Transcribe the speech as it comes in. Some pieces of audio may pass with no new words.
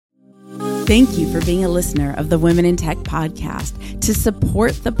Thank you for being a listener of the Women in Tech podcast. To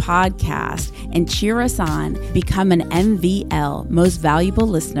support the podcast and cheer us on, become an MVL, Most Valuable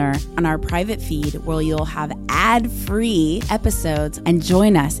Listener, on our private feed where you'll have ad-free episodes and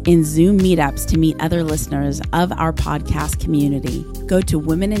join us in Zoom meetups to meet other listeners of our podcast community. Go to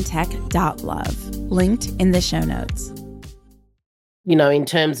womenintech.love, linked in the show notes. You know, in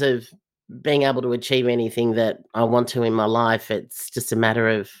terms of being able to achieve anything that I want to in my life, it's just a matter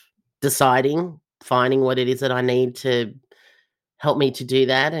of deciding, finding what it is that I need to help me to do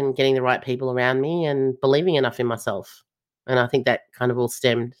that and getting the right people around me and believing enough in myself. And I think that kind of all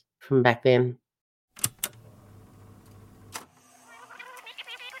stemmed from back then.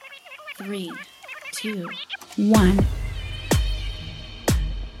 3, 2, 1.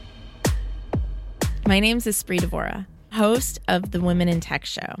 My name's Espree Devora, host of the Women in Tech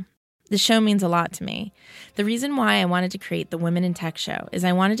Show. The show means a lot to me. The reason why I wanted to create the Women in Tech Show is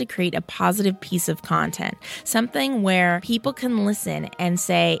I wanted to create a positive piece of content, something where people can listen and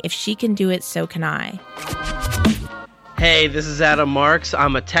say, if she can do it, so can I. Hey, this is Adam Marks.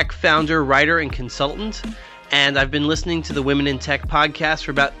 I'm a tech founder, writer, and consultant, and I've been listening to the Women in Tech podcast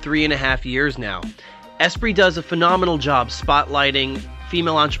for about 3.5 years now. Espree does a phenomenal job spotlighting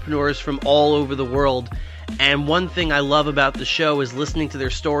female entrepreneurs from all over the world. And one thing I love about the show is listening to their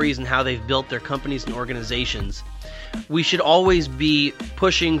stories and how they've built their companies and organizations. We should always be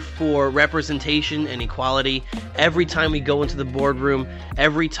pushing for representation and equality every time we go into the boardroom,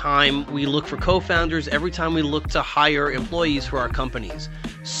 every time we look for co-founders, every time we look to hire employees for our companies.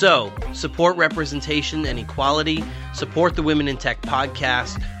 So, support representation and equality, support the Women in Tech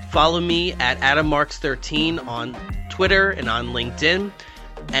podcast, follow me at AdamMarks13 on Twitter and on LinkedIn.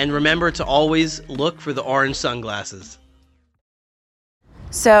 And remember to always look for the orange sunglasses.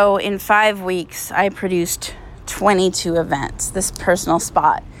 So in 5 weeks, I produced 22 events. This personal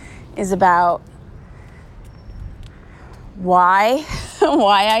spot is about why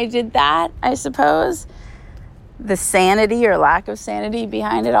I did that, I suppose. The sanity or lack of sanity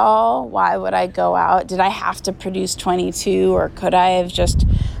behind it all. Why would I go out? Did I have to produce 22, or could I have just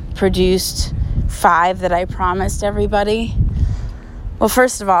produced 5 that I promised everybody? Well,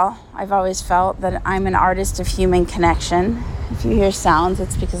 first of all, I've always felt that I'm an artist of human connection. If you hear sounds,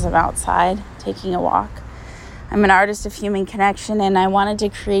 it's because I'm outside taking a walk. I'm an artist of human connection, and I wanted to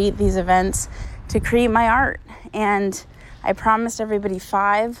create these events to create my art. And I promised everybody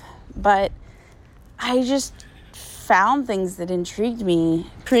 5, but I just found things that intrigued me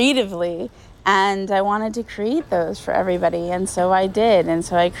creatively, and I wanted to create those for everybody. And so I did. And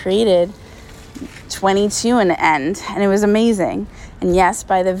so I created 22 in the end, and it was amazing. And yes,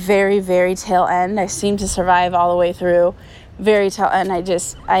 by the very, very tail end, I seemed to survive all the way through. Very tail end,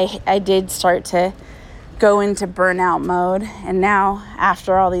 I did start to go into burnout mode. And now,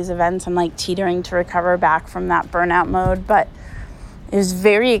 after all these events, I'm like teetering to recover back from that burnout mode. But it was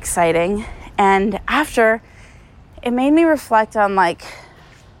very exciting. And after, it made me reflect on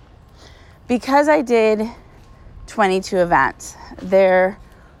because I did 22 events, there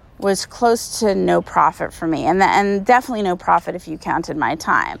was close to no profit for me, and definitely no profit if you counted my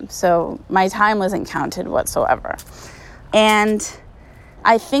time. So my time wasn't counted whatsoever. And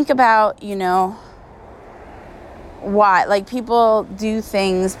I think about, why, people do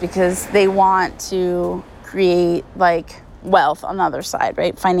things because they want to create wealth on the other side,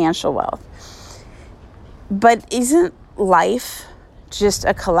 right? Financial wealth. But isn't life just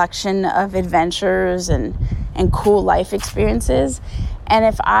a collection of adventures and cool life experiences? And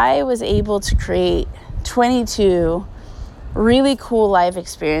if I was able to create 22 really cool life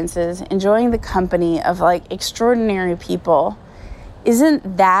experiences, enjoying the company of extraordinary people,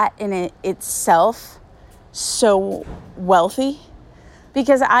 isn't that in itself so wealthy?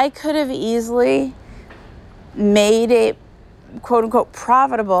 Because I could have easily made it quote unquote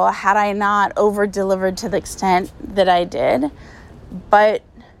profitable had I not over delivered to the extent that I did. But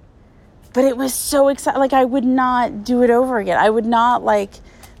it was so exciting. I would not do it over again. I would not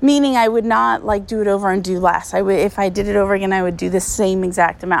meaning I would not do it over and do less. If I did it over again, I would do the same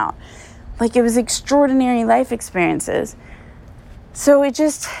exact amount. It was extraordinary life experiences. So it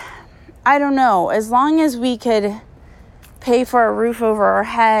just, I don't know, as long as we could pay for a roof over our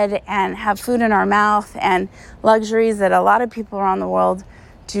head and have food in our mouth and luxuries that a lot of people around the world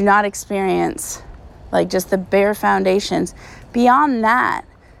do not experience, just the bare foundations. Beyond that,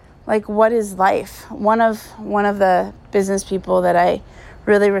 what is life? One of the business people that I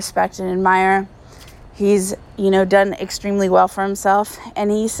really respect and admire, he's, done extremely well for himself. And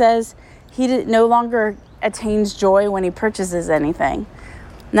he says he no longer attains joy when he purchases anything.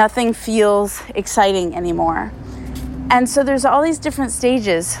 Nothing feels exciting anymore. And so there's all these different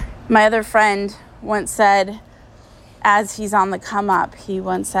stages. My other friend once said, as he's on the come up, he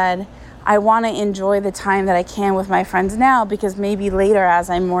once said, I want to enjoy the time that I can with my friends now, because maybe later as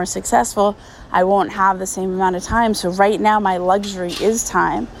I'm more successful, I won't have the same amount of time. So right now my luxury is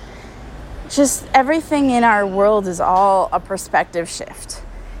time. Just everything in our world is all a perspective shift.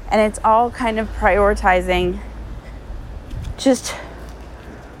 And it's all kind of prioritizing just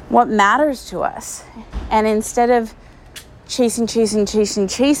what matters to us. And instead of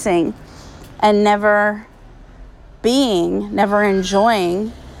chasing, and never being, never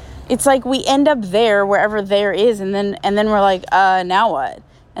enjoying, it's like we end up there, wherever there is, and then we're like, now what?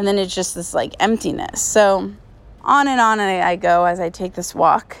 And then it's just this like emptiness. So on and on I go as I take this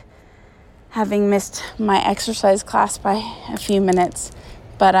walk, having missed my exercise class by a few minutes.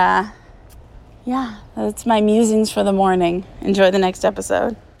 But yeah, that's my musings for the morning. Enjoy the next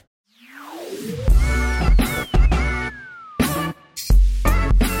episode.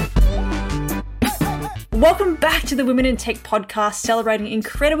 Welcome back to the Women in Tech podcast, celebrating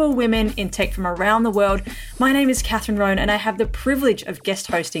incredible women in tech from around the world. My name is Catherine Roan, and I have the privilege of guest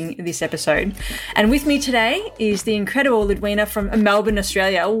hosting this episode. And with me today is the incredible Ludwina from Melbourne,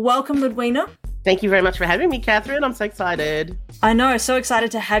 Australia. Welcome, Ludwina. Thank you very much for having me, Catherine. I'm so excited. I know, so excited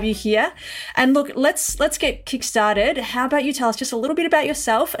to have you here. And look, let's get kick-started. How about you tell us just a little bit about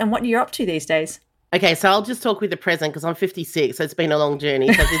yourself and what you're up to these days? Okay, so I'll just talk with the present because I'm 56, so it's been a long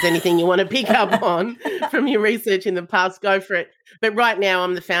journey. So if there's anything you want to pick up on from your research in the past, go for it. But right now,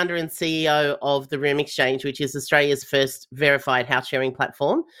 I'm the founder and CEO of The Room Exchange, which is Australia's first verified house sharing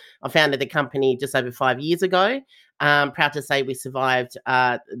platform. I founded the company just over 5 years ago. Proud to say we survived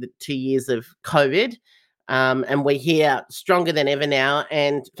the 2 years of COVID, and we're here stronger than ever now.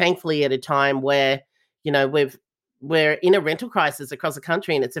 And thankfully, at a time where, you know, we're in a rental crisis across the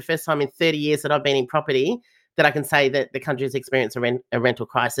country, and it's the first time in 30 years that I've been in property that I can say that the country has experienced a rental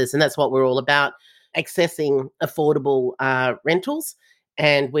crisis. And that's what we're all about, accessing affordable rentals,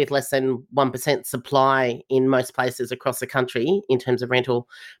 and with less than 1% supply in most places across the country in terms of rental.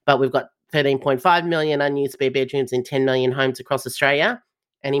 But we've got 13.5 million unused spare bedrooms in 10 million homes across Australia.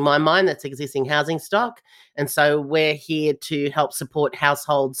 And in my mind, that's existing housing stock. And so we're here to help support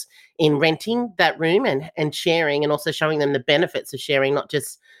households in renting that room and sharing, and also showing them the benefits of sharing, not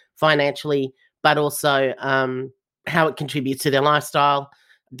just financially, but also how it contributes to their lifestyle,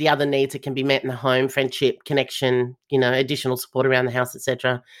 the other needs that can be met in the home, friendship, connection, you know, additional support around the house,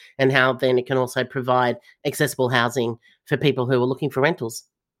 etc., and how then it can also provide accessible housing for people who are looking for rentals.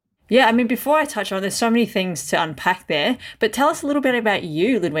 Yeah, I mean, before I touch on, there's so many things to unpack there, but tell us a little bit about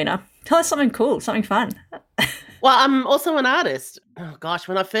you, Ludwina. Tell us something cool, something fun. Well, I'm also an artist. Oh, gosh,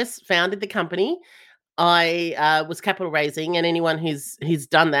 when I first founded the company, I was capital raising, and anyone who's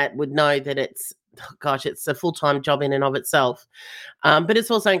done that would know that it's a full-time job in and of itself. But it's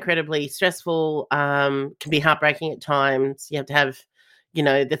also incredibly stressful, can be heartbreaking at times. You have to have, you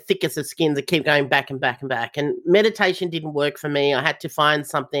know, the thickest of skins that keep going back and back and back. And meditation didn't work for me. I had to find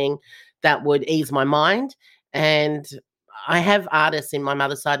something that would ease my mind. And I have artists in my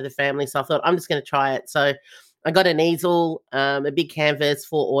mother's side of the family, so I thought I'm just going to try it. So I got an easel, a big canvas,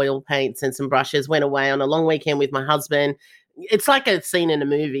 4 oil paints and some brushes, went away on a long weekend with my husband. It's like a scene in a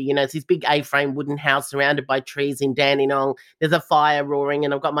movie, you know, it's this big A-frame wooden house surrounded by trees in Dandenong. There's a fire roaring,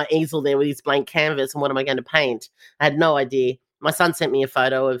 and I've got my easel there with this blank canvas, and what am I going to paint? I had no idea. My son sent me a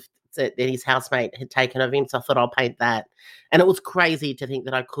photo of that his housemate had taken of him, so I thought I'll paint that. And it was crazy to think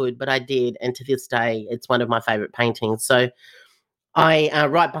that I could, but I did. And to this day, it's one of my favourite paintings. So I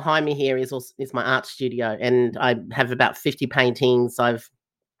right behind me here is my art studio, and I have about 50 paintings. I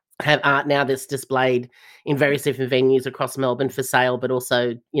have art now that's displayed in various different venues across Melbourne for sale, but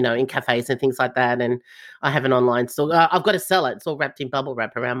also, you know, in cafes and things like that. And I have an online store. I've got to sell it. It's all wrapped in bubble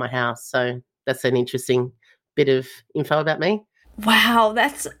wrap around my house. So that's an interesting bit of info about me. Wow,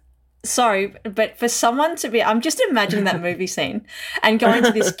 that's sorry, but for someone to be, I'm just imagining that movie scene and going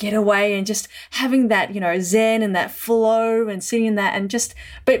to this getaway and just having that, you know, zen and that flow and sitting in that, and just,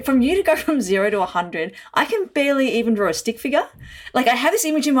 but from you to go from 0 to 100, I can barely even draw a stick figure. Like, I have this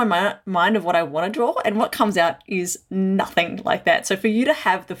image in my mind of what I want to draw, and what comes out is nothing like that. So for you to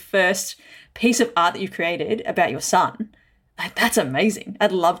have the first piece of art that you created about your son, like, that's amazing.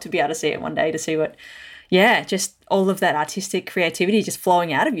 I'd love to be able to see it one day, to see what, yeah, just all of that artistic creativity just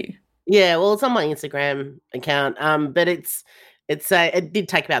flowing out of you. Yeah, well, it's on my Instagram account, but it did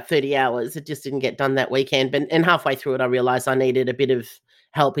take about 30 hours. It just didn't get done that weekend. And halfway through it, I realised I needed a bit of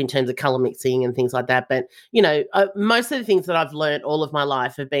help in terms of colour mixing and things like that. But, you know, most of the things that I've learned all of my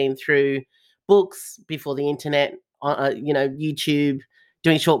life have been through books, before the internet, you know, YouTube,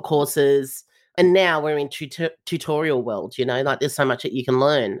 doing short courses. And now we're in tutorial world, like there's so much that you can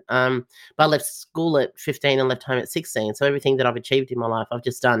learn. But I left school at 15 and left home at 16. So everything that I've achieved in my life, I've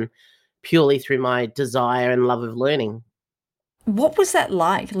just done purely through my desire and love of learning. What was that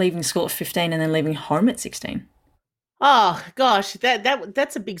like, leaving school at 15 and then leaving home at 16? Oh gosh,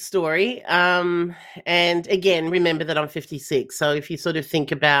 that's a big story. And again, remember that I'm 56. So if you sort of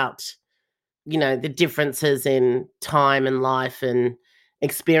think about, the differences in time and life and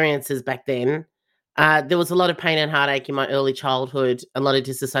experiences back then, there was a lot of pain and heartache in my early childhood, a lot of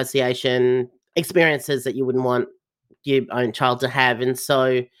disassociation, experiences that you wouldn't want your own child to have. And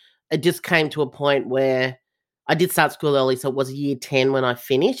so it just came to a point where I did start school early, so it was year 10 when I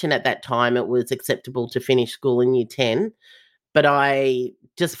finished, and at that time it was acceptable to finish school in year 10. But I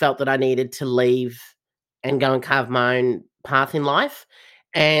just felt that I needed to leave and go and carve my own path in life.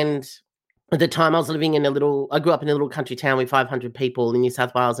 And at the time I grew up in a little country town with 500 people in New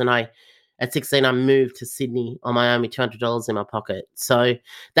South Wales, and at 16 I moved to Sydney on my own with $200 in my pocket. So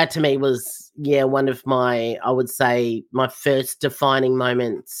that to me was, one of my, I would say, my first defining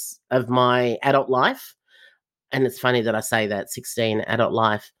moments of my adult life. And it's funny that I say that, 16, adult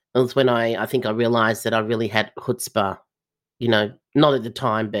life. It was when I think I realised that I really had chutzpah, not at the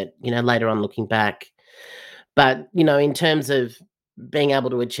time, but, later on looking back. But, in terms of being able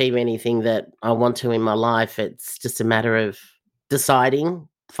to achieve anything that I want to in my life, it's just a matter of deciding,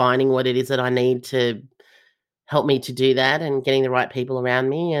 finding what it is that I need to help me to do that, and getting the right people around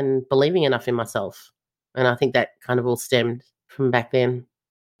me and believing enough in myself. And I think that kind of all stemmed from back then.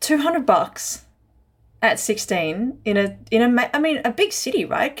 $200 at 16 in a big city,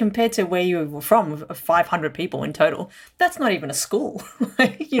 right? Compared to where you were from, of 500 people in total. That's not even a school.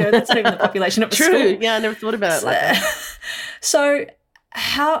 That's not even the population of a school. True. Yeah, I never thought about it like that. So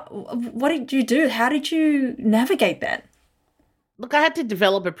what did you do? How did you navigate that? Look, I had to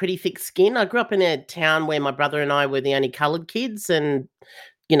develop a pretty thick skin. I grew up in a town where my brother and I were the only coloured kids, and,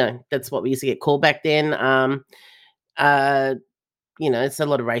 that's what we used to get called back then. It's a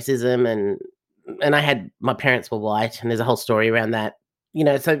lot of racism, and my parents were white, and there's a whole story around that.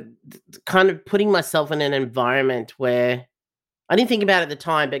 So kind of putting myself in an environment where I didn't think about it at the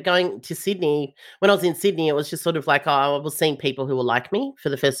time, but going to Sydney, when I was in Sydney, it was just sort of like, I was seeing people who were like me for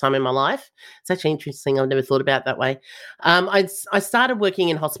the first time in my life. It's actually interesting. I've never thought about it that way. I started working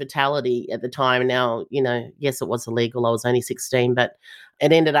in hospitality at the time. Now, yes, it was illegal. I was only 16, but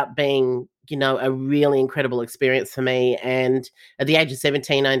it ended up being, a really incredible experience for me. And at the age of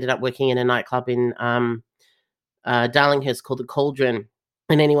 17, I ended up working in a nightclub in Darlinghurst called the Cauldron.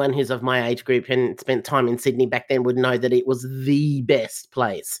 And anyone who's of my age group and spent time in Sydney back then would know that it was the best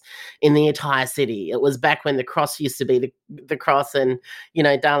place in the entire city. It was back when the Cross used to be the Cross, and,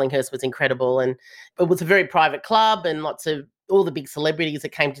 Darlinghurst was incredible. And it was a very private club, and all the big celebrities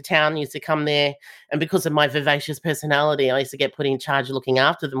that came to town used to come there. And because of my vivacious personality, I used to get put in charge of looking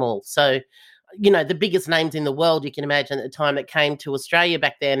after them all. So, the biggest names in the world you can imagine at the time that came to Australia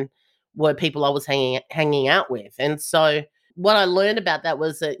back then were people I was hanging out with. And so what I learned about that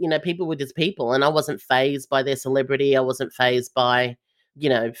was that, people were just people, and I wasn't fazed by their celebrity. I wasn't fazed by,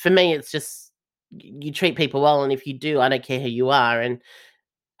 for me, it's just you treat people well. And if you do, I don't care who you are. And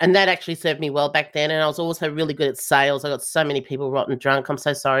that actually served me well back then. And I was also really good at sales. I got so many people rotten drunk. I'm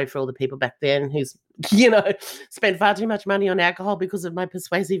so sorry for all the people back then who's, spent far too much money on alcohol because of my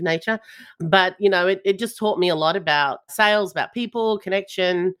persuasive nature. But, it just taught me a lot about sales, about people,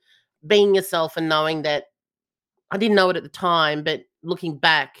 connection, being yourself, and knowing that I didn't know it at the time, but looking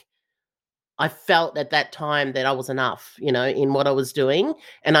back, I felt at that time that I was enough, in what I was doing,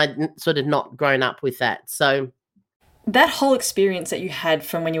 and I'd sort of not grown up with that. So that whole experience that you had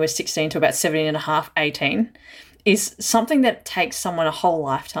from when you were 16 to about 17 and a half, 18, is something that takes someone a whole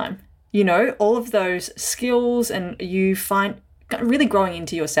lifetime. All of those skills, and you find really growing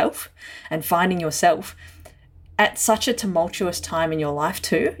into yourself and finding yourself at such a tumultuous time in your life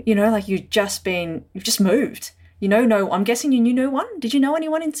too. Like you've just moved. I'm guessing you knew no one. Did you know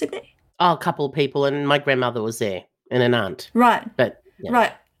anyone in Sydney? Oh, a couple of people, and my grandmother was there, and an aunt. Right. But yeah.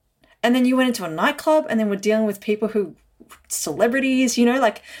 Right. And then you went into a nightclub, and then we're dealing with people celebrities,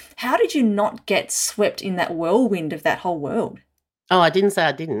 like how did you not get swept in that whirlwind of that whole world? Oh, I didn't say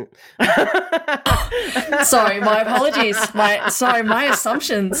I didn't. Sorry, my apologies. My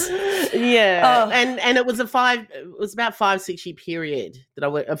assumptions. Yeah. And it was about 5-6 year period that I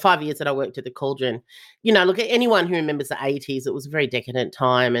worked, 5 years that I worked at the Cauldron. Look at anyone who remembers the 80s, it was a very decadent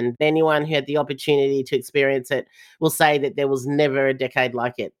time, and anyone who had the opportunity to experience it will say that there was never a decade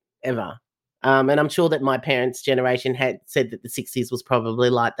like it, ever. And I'm sure that my parents' generation had said that the 60s was probably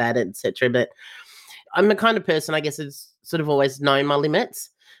like that, etc. But I'm the kind of person, I guess, who's sort of always known my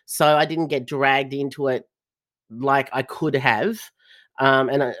limits. So I didn't get dragged into it like I could have,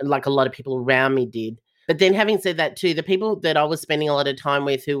 like a lot of people around me did. But then having said that too, the people that I was spending a lot of time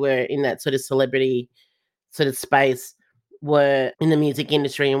with who were in that sort of celebrity sort of space were in the music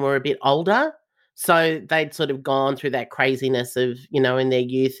industry and were a bit older. So they'd sort of gone through that craziness of, in their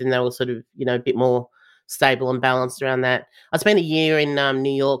youth, and they were sort of, a bit more stable and balanced around that. I spent a year in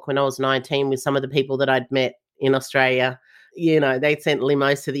New York when I was 19 with some of the people that I'd met in Australia. They sent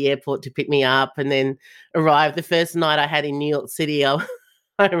limos to the airport to pick me up, and then arrived. The first night I had in New York City, I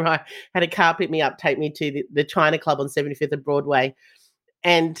had a car pick me up, take me to the China Club on 75th and Broadway.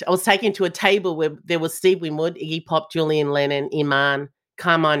 And I was taken to a table where there was Steve Winwood, Iggy Pop, Julian Lennon, Iman,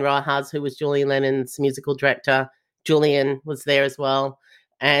 Carmine Rojas, who was Julian Lennon's musical director. Julian was there as well.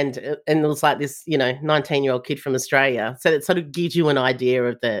 And it was like this, 19-year-old kid from Australia. So it sort of gives you an idea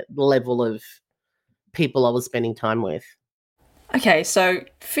of the level of people I was spending time with. Okay, so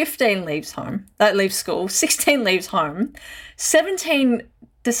 15 leaves school, 16 leaves home, 17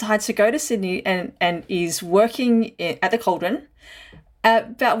 decides to go to Sydney and is working at the Cauldron.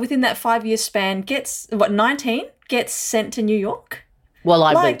 But within that 5-year span, 19 gets sent to New York. Well,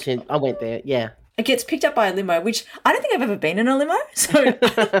 I went there, yeah. It gets picked up by a limo, which I don't think I've ever been in a limo. So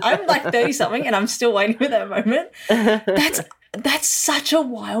I'm like 30-something and I'm still waiting for that moment. That's such a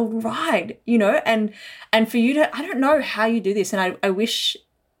wild ride, and for you to, I don't know how you do this. And I wish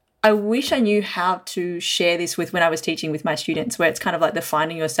I knew how to share this with when I was teaching with my students, where it's kind of like the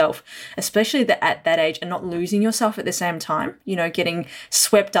finding yourself, especially at that age, and not losing yourself at the same time, getting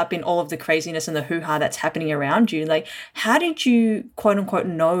swept up in all of the craziness and the hoo-ha that's happening around you. Like, how did you, quote unquote,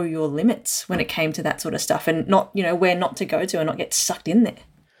 know your limits when it came to that sort of stuff, and not, where not to go to and not get sucked in there?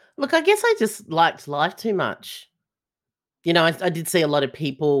 Look, I guess I just liked life too much. I did see a lot of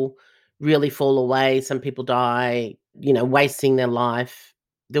people really fall away. Some people die, wasting their life.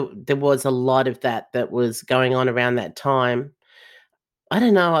 There was a lot of that was going on around that time. I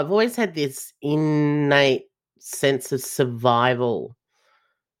don't know. I've always had this innate sense of survival,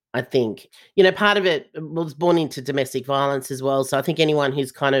 I think. Part of it was born into domestic violence as well. So I think anyone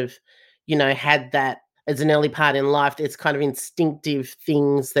who's kind of, had that as an early part in life, it's kind of instinctive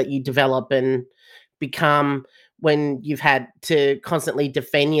things that you develop and become when you've had to constantly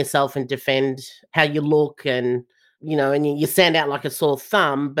defend yourself and defend how you look, and and you stand out like a sore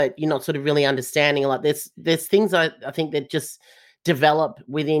thumb, but you're not sort of really understanding. Like there's things I think that just develop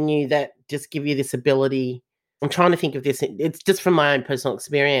within you that just give you this ability. I'm trying to think of this. It's just from my own personal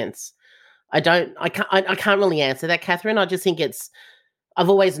experience. I can't really answer that, Catherine. I just think I've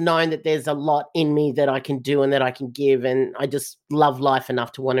always known that there's a lot in me that I can do and that I can give, and I just love life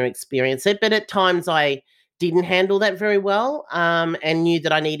enough to want to experience it. But at times I didn't handle that very well, and knew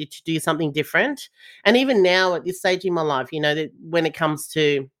that I needed to do something different. And even now at this stage in my life, that when it comes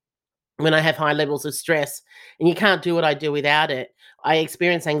to when I have high levels of stress and you can't do what I do without it, I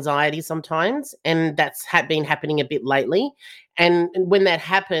experience anxiety sometimes, and that's been happening a bit lately. And when that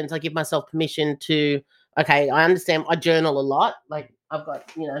happens, I give myself permission to, okay, I understand. I journal a lot. Like I've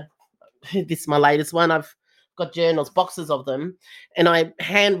got, this is my latest one. I've got journals, boxes of them, and I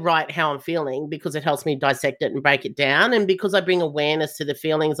handwrite how I'm feeling because it helps me dissect it and break it down. And because I bring awareness to the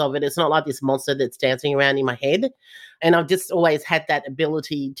feelings of it, it's not like this monster that's dancing around in my head. And I've just always had that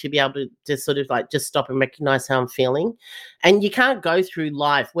ability to be able to sort of like just stop and recognize how I'm feeling. And you can't go through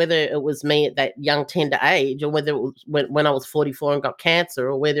life, whether it was me at that young tender age, or whether it was when I was 44 and got cancer,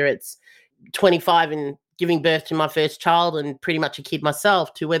 or whether it's 25 and giving birth to my first child and pretty much a kid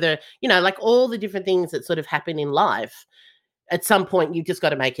myself, to whether, like all the different things that sort of happen in life. At some point, you've just got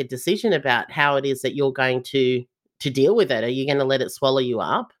to make a decision about how it is that you're going to deal with it. Are you going to let it swallow you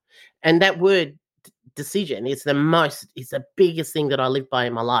up? And that word decision is the biggest thing that I live by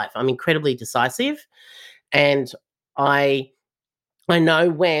in my life. I'm incredibly decisive, and I know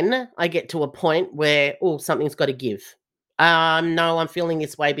when I get to a point where, something's got to give. No, I'm feeling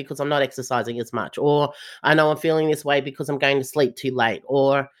this way because I'm not exercising as much, or I know I'm feeling this way because I'm going to sleep too late,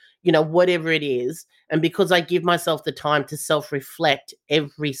 or, whatever it is. And because I give myself the time to self-reflect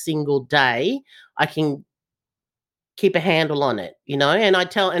every single day, I can keep a handle on it, and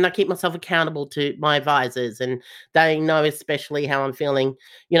I keep myself accountable to my advisors, and they know especially how I'm feeling.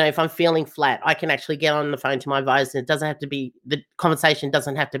 If I'm feeling flat, I can actually get on the phone to my advisor. It doesn't have to be, the conversation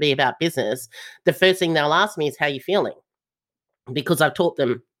doesn't have to be about business. The first thing they'll ask me is, how are you feeling? Because I've taught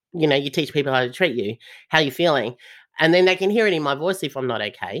them, you teach people how to treat you, how are you feeling? And then they can hear it in my voice if I'm not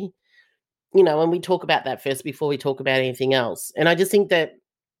okay. And we talk about that first before we talk about anything else. And I just think that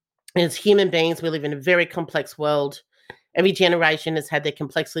as human beings, we live in a very complex world, every generation has had their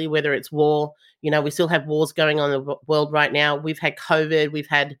complexity, whether it's war. We still have wars going on in the world right now. We've had COVID. We've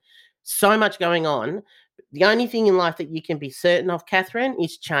had so much going on. The only thing in life that you can be certain of, Catherine,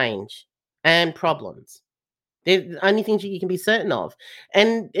 is change and problems. They're the only things that you can be certain of.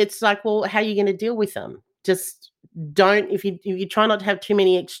 And it's like, well, how are you going to deal with them? Just don't, if you try not to have too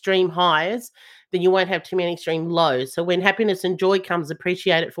many extreme highs, then you won't have too many extreme lows. So when happiness and joy comes,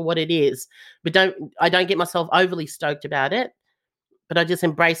 appreciate it for what it is. But I don't get myself overly stoked about it, but I just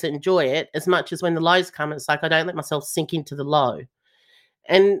embrace it, enjoy it, as much as when the lows come, it's like I don't let myself sink into the low.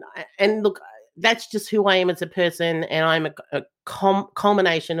 And look, that's just who I am as a person, and I'm a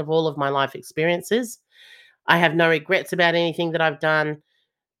culmination of all of my life experiences. I have no regrets about anything that I've done,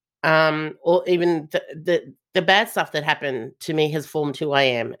 or even the bad stuff that happened to me has formed who I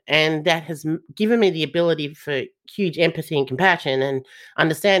am, and that has given me the ability for huge empathy and compassion and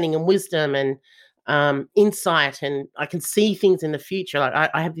understanding and wisdom and insight, and I can see things in the future.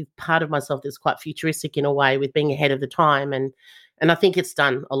 Like I have this part of myself that's quite futuristic in a way, with being ahead of the time, and I think it's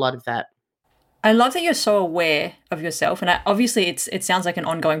done a lot of that. I love that you're so aware of yourself, and obviously it sounds like an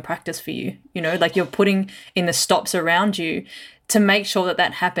ongoing practice for you, like you're putting in the stops around you to make sure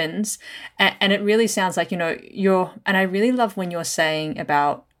that happens. And it really sounds like, and I really love when you're saying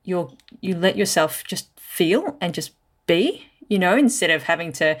about you let yourself just feel and just be, instead of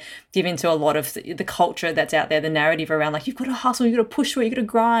having to give into a lot of the culture that's out there, the narrative around like, you've got to hustle, you've got to push through, you've got to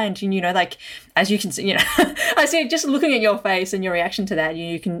grind. And, like, as you can see, I see just looking at your face and your reaction to that,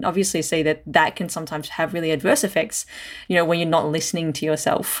 you can obviously see that can sometimes have really adverse effects, when you're not listening to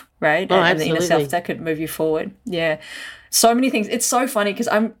yourself, right? Oh, and absolutely. the inner self that could move you forward. Yeah. So many things. It's so funny because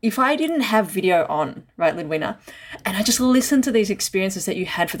if I didn't have video on, right, Lidwina, and I just listened to these experiences that you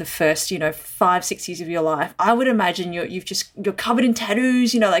had for the first, 5-6 years of your life, I would imagine you're covered in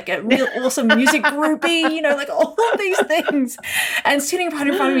tattoos, like a real awesome music groupie, like all of these things. And sitting right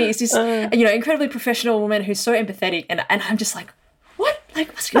in front of me is this, incredibly professional woman who's so empathetic, and I'm just like, what? Like,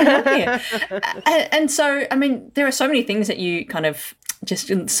 what's going on here? And so, I mean, there are so many things that you kind of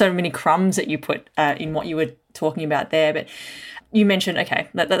just so many crumbs that you put in what you were talking about there. But you mentioned, okay,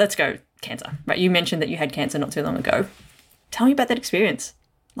 let's go cancer, right? You mentioned that you had cancer not too long ago. Tell me about that experience,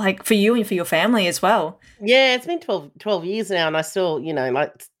 like for you and for your family as well. Yeah, it's been 12 years now, and I still,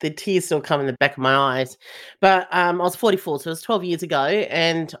 like the tears still come in the back of my eyes. But I was 44, so it was 12 years ago.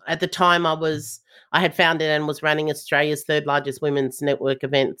 And at the time I had founded and was running Australia's third largest women's network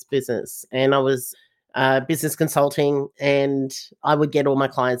events business. And I was business consulting, and I would get all my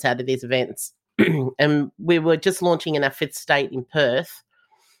clients out of these events. And we were just launching in our 5th state in Perth.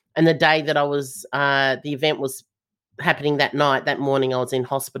 And the day that I was, the event was happening that morning, I was in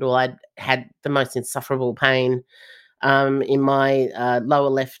hospital. I'd had the most insufferable pain in my lower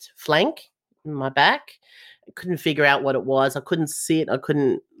left flank, in my back. I couldn't figure out what it was. I couldn't sit. I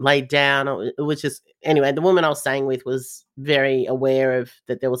couldn't lay down. It was just, anyway, the woman I was staying with was very aware of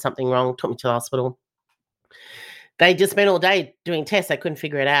that there was something wrong, took me to the hospital. They just spent all day doing tests. They couldn't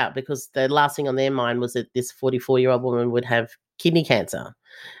figure it out because the last thing on their mind was that this 44-year-old woman would have kidney cancer.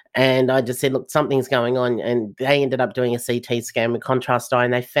 And I just said, look, something's going on. And they ended up doing a CT scan with contrast dye,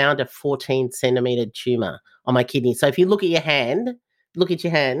 and they found a 14-centimetre tumour on my kidney. So if you look at your hand,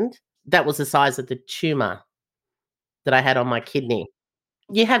 that was the size of the tumour that I had on my kidney.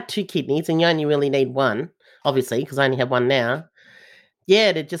 You have 2 kidneys and you only really need one, obviously, because I only have one now. Yeah,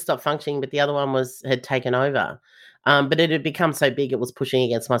 it had just stopped functioning, but the other one had taken over. But it had become so big it was pushing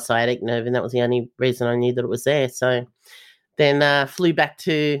against my sciatic nerve, and that was the only reason I knew that it was there. So then flew back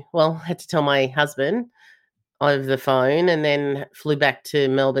had to tell my husband over the phone, and then flew back to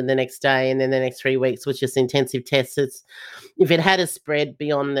Melbourne the next day, and then the next 3 weeks was just intensive tests. If it had a spread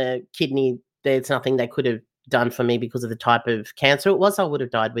beyond the kidney, there's nothing they could have done for me because of the type of cancer it was. I would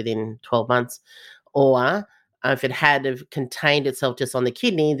have died within 12 months. Or if it had contained itself just on the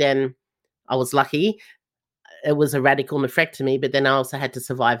kidney, then I was lucky. It was a radical nephrectomy, but then I also had to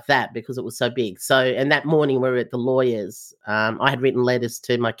survive that because it was so big. So, and that morning we were at the lawyers. I had written letters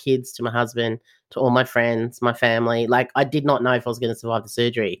to my kids, to my husband, to all my friends, my family. Like, I did not know if I was going to survive the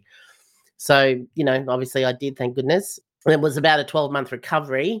surgery. So, obviously I did, thank goodness. It was about a 12-month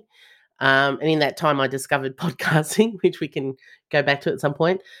recovery. And in that time I discovered podcasting, which we can go back to at some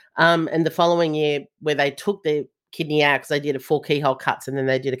point. And the following year, where they took the kidney out, because they did 4 keyhole cuts, and then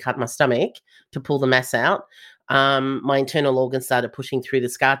they did a cut in my stomach to pull the mass out. My internal organs started pushing through the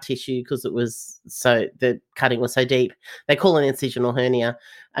scar tissue because the cutting was so deep. They call it an incisional hernia.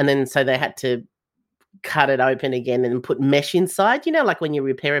 And then so they had to cut it open again and put mesh inside, like when you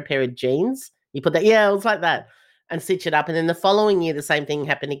repair a pair of jeans, you put that, it was like that, and stitch it up. And then the following year, the same thing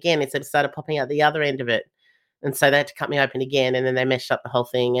happened again, except it started popping out the other end of it. And so they had to cut me open again, and then they meshed up the whole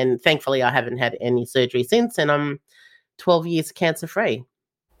thing. And thankfully, I haven't had any surgery since, and I'm 12 years cancer-free.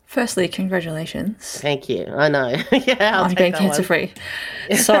 Firstly, congratulations. Thank you. I know. Yeah, I'm going cancer-free.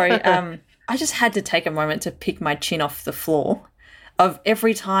 Sorry, I just had to take a moment to pick my chin off the floor. Of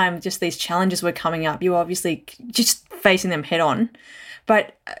every time just these challenges were coming up, you were obviously just facing them head on.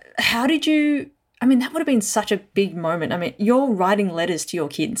 But how did you, I mean, that would have been such a big moment. I mean, you're writing letters to your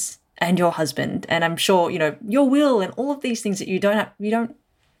kids and your husband, and I'm sure, you know, your will and all of these things that you don't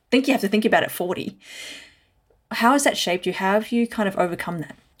think you have to think about at 40. How has that shaped you? How have you kind of overcome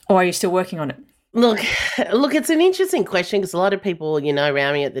that? Or are you still working on it? Look, it's an interesting question because a lot of people, you know,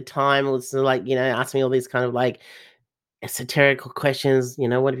 around me at the time was like, you know, asking me all these kind of like esoterical questions, you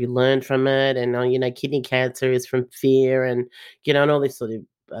know, what have you learned from it? And, you know, kidney cancer is from fear and, you know, and all this sort of,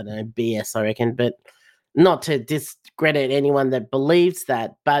 I don't know, BS, I reckon, but not to discredit anyone that believes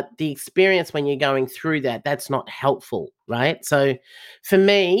that, but the experience when you're going through that, that's not helpful, right? So for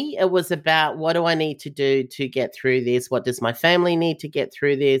me, it was about what do I need to do to get through this? What does my family need to get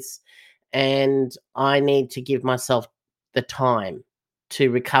through this? And I need to give myself the time to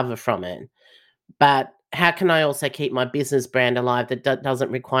recover from it. But how can I also keep my business brand alive that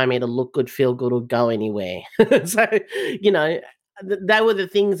doesn't require me to look good, feel good, or go anywhere? So, you know, that were the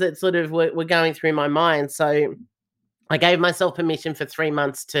things that sort of were going through my mind. So I gave myself permission for 3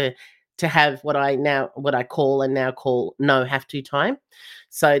 months to have what I call no have to time.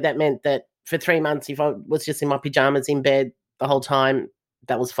 So that meant that for 3 months, if I was just in my pajamas in bed the whole time,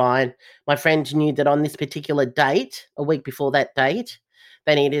 that was fine. My friend knew that on this particular date, a week before that date,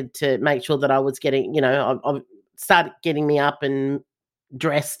 they needed to make sure that I was getting, you know, I started getting me up and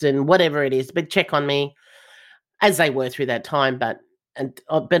dressed and whatever it is, but check on me as they were through that time. But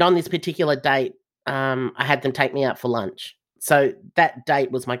on this particular date, I had them take me out for lunch. So that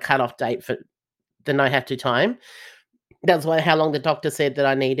date was my cutoff date for the no have to time. That's how long the doctor said that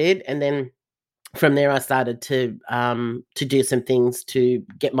I needed. And then from there, I started to do some things to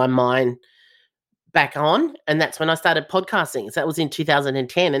get my mind back on, and that's when I started podcasting. So that was in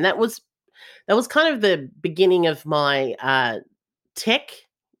 2010, and that was kind of the beginning of my tech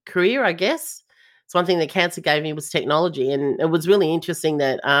career, I guess. So one thing that cancer gave me was technology, and it was really interesting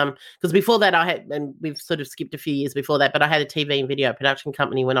that because before that I had, and we've sort of skipped a few years before that, but I had a TV and video production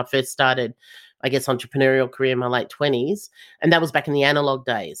company when I first started, I guess, entrepreneurial career in my late 20s, and that was back in the analog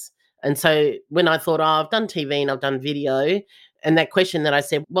days. And so when I thought, I've done TV and I've done video, and that question that I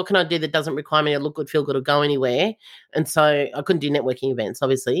said, what can I do that doesn't require me to look good, feel good, or go anywhere? And so I couldn't do networking events,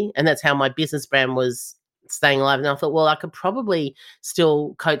 obviously. And that's how my business brand was staying alive. And I thought, well, I could probably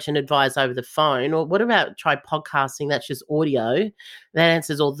still coach and advise over the phone. Or what about try podcasting? That's just audio. That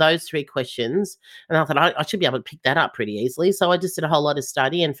answers all those 3 questions. And I thought I should be able to pick that up pretty easily. So I just did a whole lot of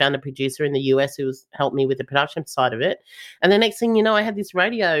study and found a producer in the US who helped me with the production side of it. And the next thing you know, I had this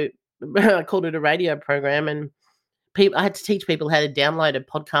radio, I called it a radio program, and I had to teach people how to download a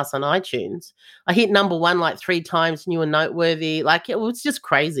podcast on iTunes. I hit number 1 like 3 times, new and noteworthy. Like, it was just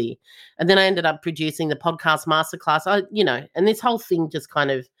crazy. And then I ended up producing the podcast masterclass. And this whole thing just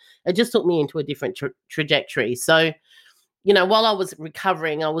kind of, it just took me into a different trajectory. So, you know, while I was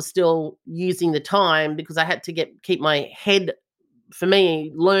recovering, I was still using the time because I had to keep my head, for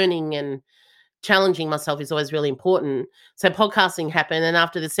me, learning and challenging myself is always really important. So podcasting happened, and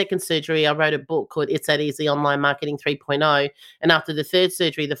after the second surgery, I wrote a book called It's That Easy Online Marketing 3.0. And after the third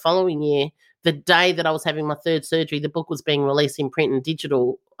surgery, the following year, the day that I was having my third surgery, the book was being released in print and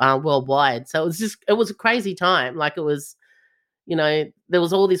digital worldwide. So it was a crazy time. Like, it was, you know, there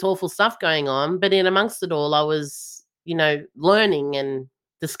was all this awful stuff going on, but in amongst it all, I was, you know, learning and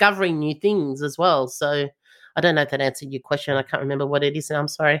discovering new things as well. So I don't know if that answered your question. I can't remember what it is now. I'm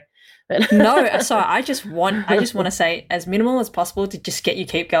sorry. No, sorry. I just want to say as minimal as possible to just get you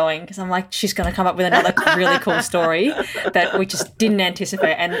keep going, because I'm like, she's going to come up with another really cool story that we just didn't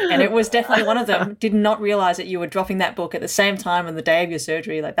anticipate, and it was definitely one of them. Did not realize that you were dropping that book at the same time on the day of your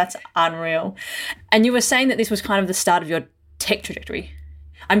surgery. Like, that's unreal. And you were saying that this was kind of the start of your tech trajectory.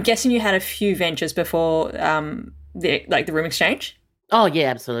 I'm guessing you had a few ventures before the Room Exchange. Oh, yeah,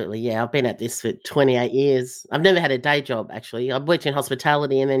 absolutely. Yeah, I've been at this for 28 years. I've never had a day job, actually. I've worked in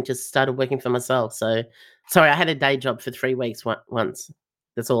hospitality and then just started working for myself. So, sorry, I had a day job for 3 weeks once.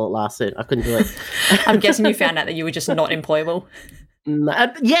 That's all it lasted. I couldn't do it. I'm guessing you found out that you were just not employable.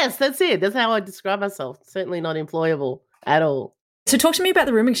 Yes, that's it. That's how I describe myself. Certainly not employable at all. So talk to me about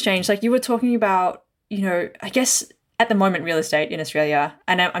the Room Exchange. Like, you were talking about, you know, I guess at the moment real estate in Australia,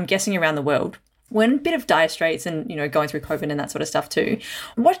 and I'm guessing around the world, we're in a bit of dire straits and, you know, going through COVID and that sort of stuff too.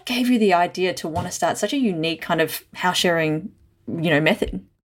 What gave you the idea to want to start such a unique kind of house sharing, you know, method?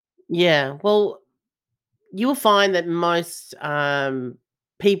 Yeah, well, you will find that most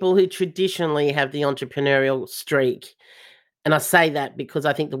people who traditionally have the entrepreneurial streak, and I say that because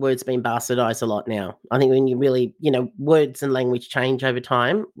I think the word's been bastardized a lot now. I think when you really, words and language change over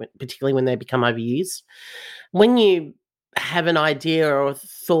time, particularly when they become overused. When you have an idea or a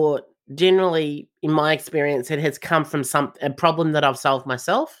thought, generally, in my experience, it has come from a problem that I've solved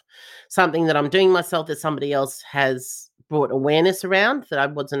myself, something that I'm doing myself that somebody else has brought awareness around, that I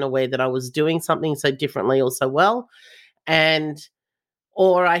wasn't aware that I was doing something so differently or so well.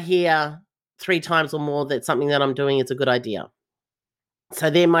 Or I hear 3 times or more that something that I'm doing is a good idea. So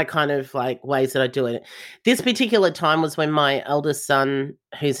they're my kind of like ways that I do it. This particular time was when my eldest son,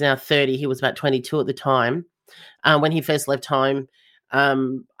 who's now 30, he was about 22 at the time, when he first left home,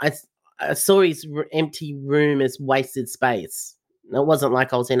 I saw his empty room as wasted space. It wasn't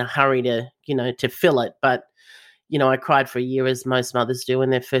like I was in a hurry to fill it, but I cried for a year, as most mothers do when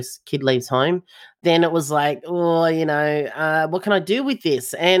their first kid leaves home. Then it was like, what can I do with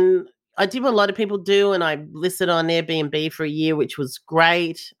this? And I did what a lot of people do, and I listed on Airbnb for a year, which was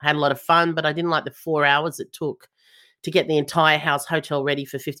great. I had a lot of fun, but I didn't like the 4 hours it took to get the entire house hotel ready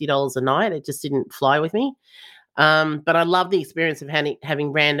for $50 a night. It just didn't fly with me. But I love the experience of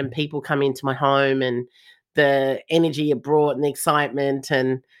having random people come into my home and the energy it brought and the excitement.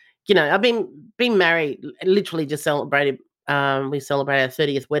 And I've been married, literally just celebrated. We celebrated our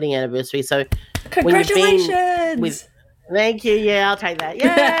 30th wedding anniversary. So congratulations! Thank you. Yeah, I'll take that.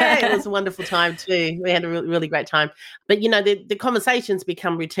 Yeah, it was a wonderful time too. We had a really great time. But the conversations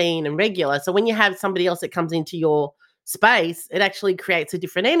become routine and regular. So when you have somebody else that comes into your space, it actually creates a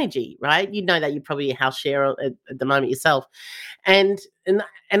different energy, right? You know that you're probably a house share at the moment yourself, and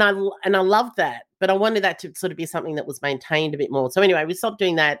I love that. But I wanted that to sort of be something that was maintained a bit more. So anyway, we stopped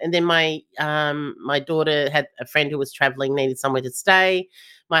doing that, and then my daughter had a friend who was traveling, needed somewhere to stay.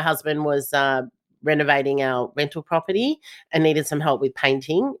 My husband was renovating our rental property and needed some help with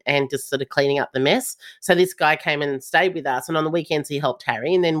painting and just sort of cleaning up the mess. So this guy came and stayed with us, and on the weekends he helped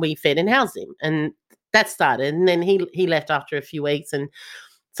Harry, and then we fed and housed him, and that started. And then he left after a few weeks, and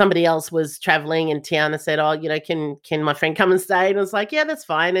somebody else was traveling, and Tiana said, can my friend come and stay? And I was like, yeah, that's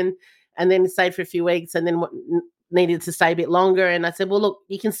fine. And then stayed for a few weeks, and then needed to stay a bit longer. And I said, well, look,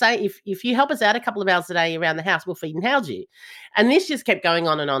 you can stay if you help us out a couple of hours a day around the house, we'll feed and house you. And this just kept going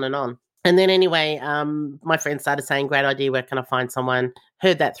on and on and on. And then anyway, my friend started saying, great idea, where can I find someone?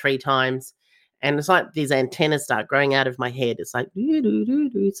 Heard that 3 times. And it's like these antennas start growing out of my head. It's like,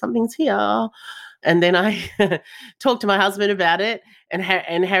 something's here. And then I talked to my husband about it, and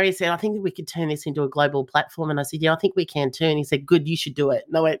Harry said, I think that we could turn this into a global platform. And I said, yeah, I think we can too. And he said, good, you should do it.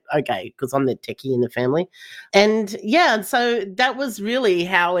 And I went, okay, because I'm the techie in the family. And yeah, and so that was really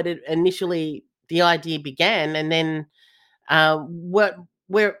how it initially, the idea began. And then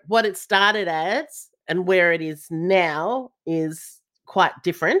what it started as and where it is now is quite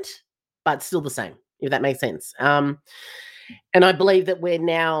different, but still the same, if that makes sense. And I believe that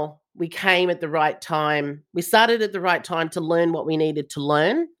we came at the right time. We started at the right time to learn what we needed to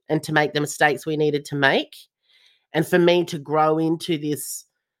learn and to make the mistakes we needed to make. And for me to grow into this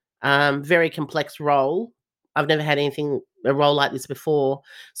very complex role, I've never had a role like this before.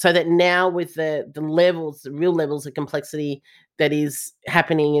 So that now with the real levels of complexity that is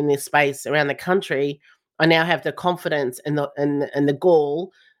happening in this space around the country, I now have the confidence and the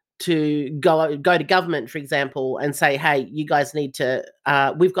gall to go to government, for example, and say, hey, you guys need to,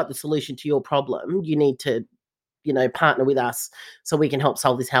 we've got the solution to your problem. You need to, partner with us so we can help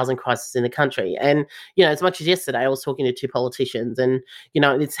solve this housing crisis in the country. And, as much as yesterday, I was talking to 2 politicians, and,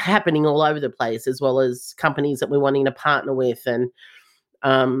 it's happening all over the place, as well as companies that we're wanting to partner with. And,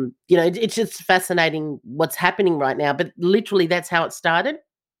 it's just fascinating what's happening right now. But literally that's how it started.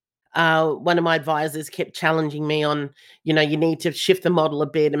 One of my advisors kept challenging me on, you need to shift the model a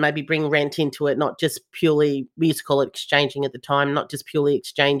bit and maybe bring rent into it, not just purely, we used to call it exchanging at the time, not just purely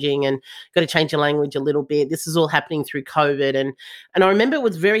exchanging, and got to change the language a little bit. This is all happening through COVID. And I remember it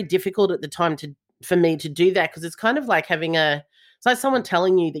was very difficult at the time for me to do that, because it's kind of like it's like someone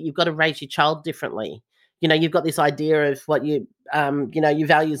telling you that you've got to raise your child differently. You've got this idea of what your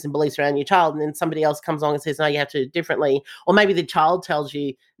values and beliefs around your child, and then somebody else comes along and says, no, you have to do it differently. Or maybe the child tells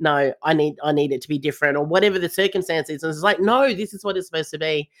you, no, I need it to be different, or whatever the circumstance is. And it's like, no, this is what it's supposed to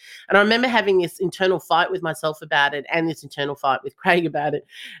be. And I remember having this internal fight with myself about it, and this internal fight with Craig about it.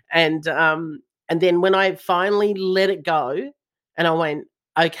 And then when I finally let it go and I went,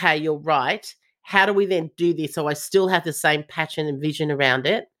 okay, you're right. How do we then do this so I still have the same passion and vision around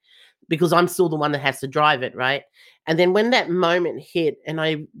it? Because I'm still the one that has to drive it, right? And then when that moment hit and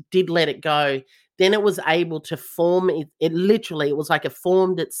I did let it go, then it was able to form it literally, it was like it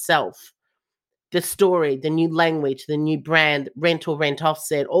formed itself the story, the new language, the new brand, rent or rent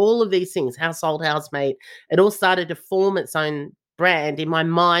offset, all of these things, household, housemate, it all started to form its own brand in my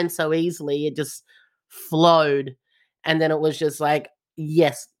mind so easily. It just flowed. And then it was just like,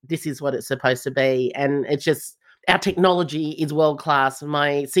 yes, this is what it's supposed to be. And it's just, our technology is world class.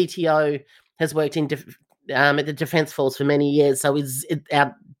 My CTO has worked in at the Defence Force for many years. So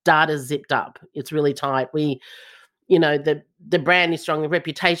our data's zipped up. It's really tight. The brand is strong, the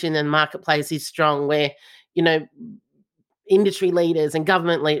reputation in the marketplace is strong, where, industry leaders and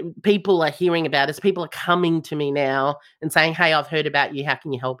government people are hearing about us. People are coming to me now and saying, hey, I've heard about you. How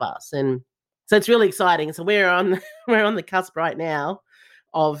can you help us? And so it's really exciting. So we're on the cusp right now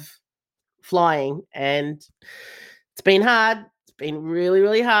of flying, and it's been hard. It's been really,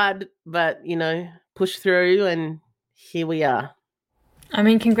 really hard, but, push through, and here we are. I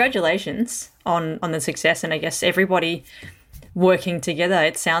mean, congratulations on the success, and I guess everybody working together.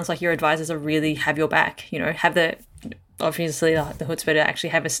 It sounds like your advisors are really have your back. Have the chutzpah to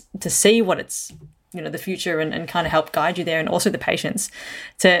actually to see what it's the future and kind of help guide you there, and also the patience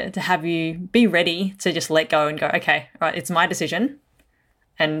to have you be ready to just let go and go. Okay, right, it's my decision.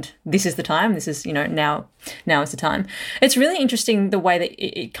 And this is the time. This is, now is the time. It's really interesting the way that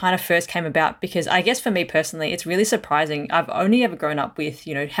it kind of first came about, because I guess for me personally, it's really surprising. I've only ever grown up with,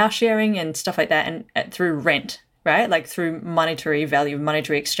 house sharing and stuff like that, and through rent, right? Like through monetary value,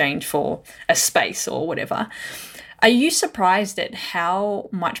 monetary exchange for a space or whatever. Are you surprised at how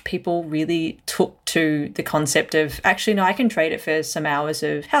much people really took to the concept of, actually, no, I can trade it for some hours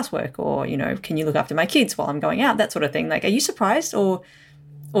of housework, or, can you look after my kids while I'm going out, that sort of thing? Like, are you surprised, or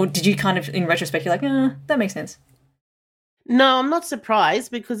did you kind of, in retrospect, you're like, that makes sense? No, I'm not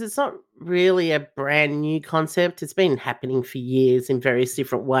surprised, because it's not really a brand new concept. It's been happening for years in various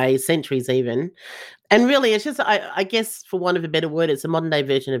different ways, centuries even. And really, it's just, I guess, for want of a better word, it's a modern day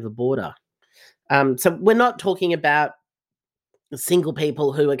version of a border. So we're not talking about single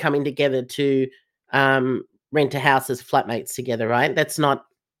people who are coming together to rent a house as flatmates together, right? That's not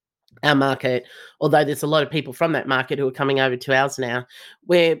our market, although there's a lot of people from that market who are coming over to ours now.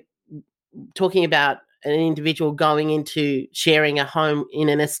 We're talking about an individual going into sharing a home in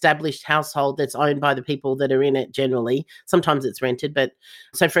an established household that's owned by the people that are in it generally. Sometimes it's rented, but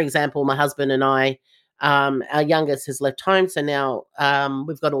so, for example, my husband and I, our youngest has left home, so now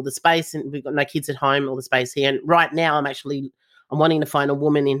we've got all the space, and we've got no kids at home, all the space here. And right now I'm wanting to find a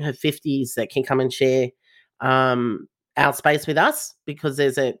woman in her 50s that can come and share our space with us, because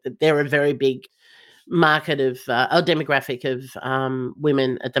they're a very big market of a demographic of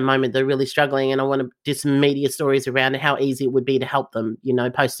women at the moment. They're really struggling, and I want to do some media stories around how easy it would be to help them,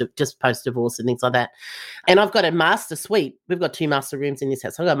 post divorce and things like that. And I've got a master suite. We've got 2 master rooms in this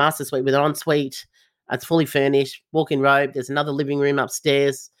house. I've got a master suite with an ensuite. It's fully furnished, walk-in robe. There's another living room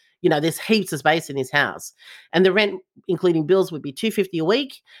upstairs. There's heaps of space in this house, and the rent, including bills, would be $250 a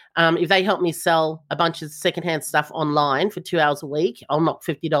week. If they help me sell a bunch of secondhand stuff online for 2 hours a week, I'll knock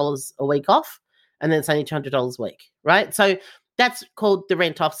 $50 a week off, and then it's only $200 a week, right? So that's called the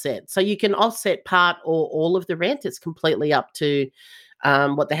rent offset. So you can offset part or all of the rent. It's completely up to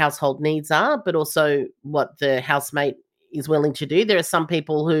what the household needs are, but also what the housemate is willing to do. There are some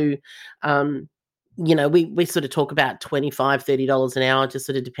people who we sort of talk about $25, $30 an hour, just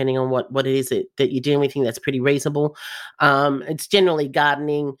sort of depending on what it is that you're doing. We think that's pretty reasonable. It's generally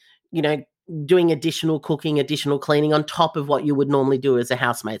gardening, doing additional cooking, additional cleaning on top of what you would normally do as a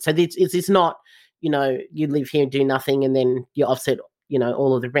housemate. So it's not, you live here and do nothing and then you offset,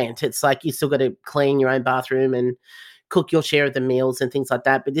 all of the rent. It's like you still got to clean your own bathroom and cook your share of the meals and things like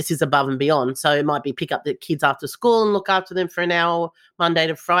that. But this is above and beyond. So it might be pick up the kids after school and look after them for an hour Monday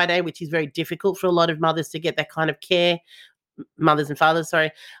to Friday, which is very difficult for a lot of mothers to get that kind of care. Mothers and fathers,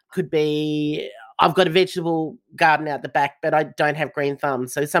 sorry. Could be, I've got a vegetable garden out the back, but I don't have green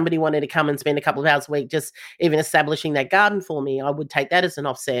thumbs. So somebody wanted to come and spend a couple of hours a week just even establishing that garden for me, I would take that as an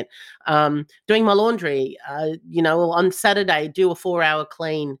offset. Doing my laundry, on Saturday, do a 4-hour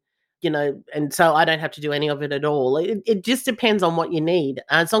clean, and so I don't have to do any of it at all. It just depends on what you need.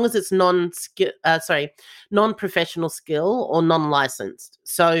 As long as it's non-professional skill or non-licensed.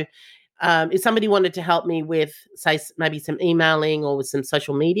 So if somebody wanted to help me with, say, maybe some emailing or with some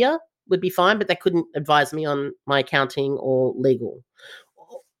social media, would be fine, but they couldn't advise me on my accounting or legal.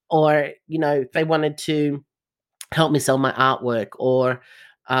 Or, if they wanted to help me sell my artwork or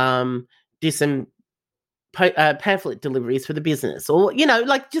do some pamphlet deliveries for the business, or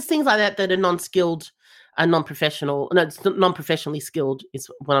just things like that are non-skilled and non-professional. No, it's not non-professionally skilled is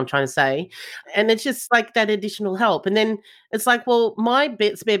what I'm trying to say. And it's just like that additional help. And then it's like, well, my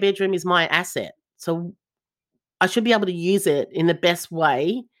spare bedroom is my asset, so I should be able to use it in the best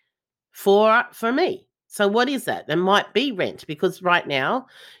way for me. So what is that? There might be rent, because right now,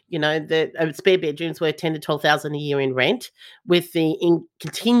 the spare bedroom's worth 10 to 12,000 a year in rent. With the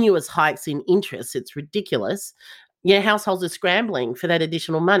continuous hikes in interest, it's ridiculous. Households are scrambling for that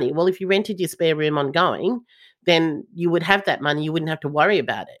additional money. Well, if you rented your spare room ongoing, then you would have that money. You wouldn't have to worry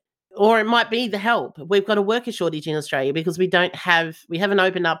about it. Or it might be the help. We've got a worker shortage in Australia because we haven't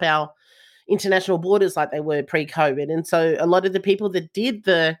opened up our international borders like they were pre-COVID. And so a lot of the people that did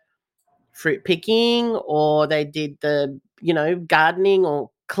the fruit picking, or they did the, gardening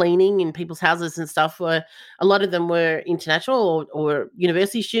or cleaning in people's houses and stuff, a lot of them were international or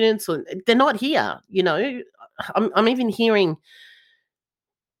university students, or they're not here. I'm even hearing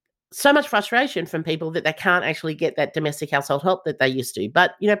so much frustration from people that they can't actually get that domestic household help that they used to.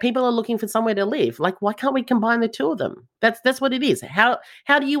 But, people are looking for somewhere to live. Like, why can't we combine the two of them? That's what it is. How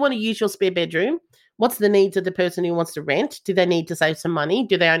do you want to use your spare bedroom? What's the needs of the person who wants to rent? Do they need to save some money?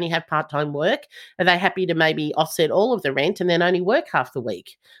 Do they only have part-time work? Are they happy to maybe offset all of the rent and then only work half the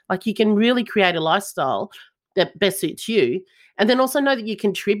week? Like, you can really create a lifestyle that best suits you. And then also know that you're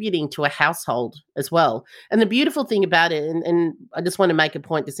contributing to a household as well. And the beautiful thing about it, and I just want to make a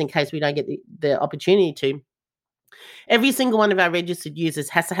point just in case we don't get the opportunity to, every single one of our registered users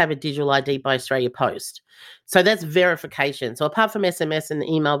has to have a digital ID by Australia Post. So that's verification. So apart from SMS and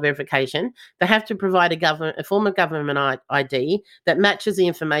email verification, they have to provide a form of government ID that matches the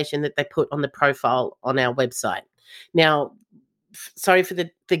information that they put on the profile on our website. Now, sorry for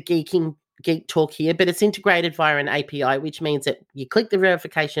the geek talk here, but it's integrated via an API, which means that you click the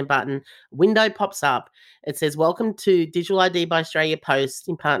verification button, a window pops up, it says, welcome to Digital ID by Australia Post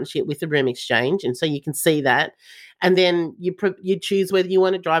in partnership with the Room Exchange. And so you can see that. And then you choose whether you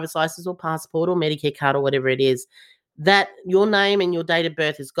want a driver's license or passport or Medicare card or whatever it is. That your name and your date of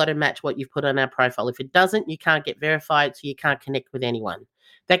birth has got to match what you've put on our profile. If it doesn't, you can't get verified, so you can't connect with anyone.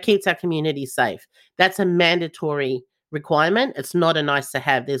 That keeps our community safe. That's a mandatory requirement. It's not a nice to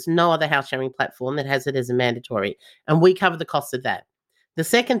have. There's no other house sharing platform that has it as a mandatory, and we cover the cost of that. The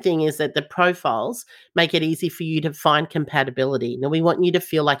second thing is that the profiles make it easy for you to find compatibility. Now, we want you to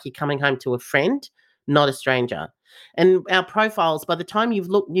feel like you're coming home to a friend, not a stranger. And our profiles, by the time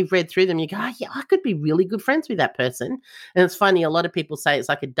you've read through them, you go, oh, yeah, I could be really good friends with that person. And it's funny, a lot of people say it's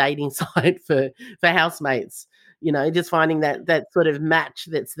like a dating site for housemates, just finding that sort of match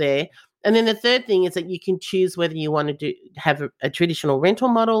that's there. And then the third thing is that you can choose whether you want to have a traditional rental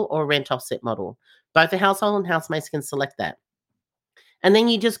model or a rent offset model. Both the household and housemates can select that. And then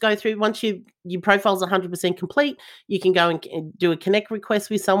you just go through, once your profile's 100% complete, you can go and do a connect request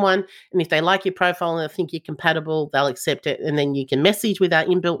with someone. And if they like your profile and they think you're compatible, they'll accept it. And then you can message with our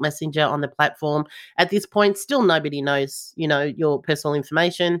inbuilt messenger on the platform. At this point, still nobody knows, your personal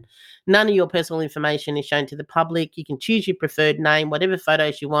information. None of your personal information is shown to the public. You can choose your preferred name, whatever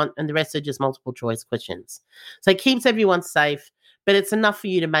photos you want, and the rest are just multiple choice questions. So it keeps everyone safe, but it's enough for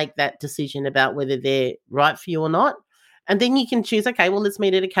you to make that decision about whether they're right for you or not. And then you can choose, okay, well, let's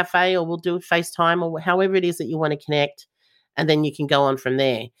meet at a cafe, or we'll do a FaceTime, or however it is that you want to connect. And then you can go on from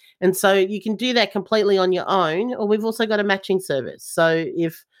there. And so you can do that completely on your own, or we've also got a matching service. So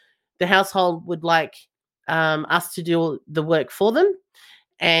if the household would like us to do the work for them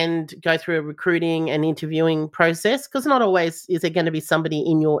and go through a recruiting and interviewing process, because not always is there going to be somebody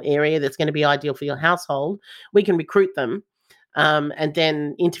in your area that's going to be ideal for your household, we can recruit them and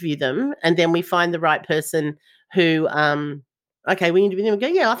then interview them. And then we find the right person who, we interview them and go,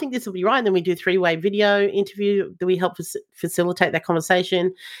 yeah, I think this will be right. And then we do 3-way video interview. Do we help facilitate that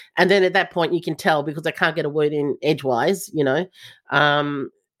conversation? And then at that point, you can tell, because I can't get a word in edgewise,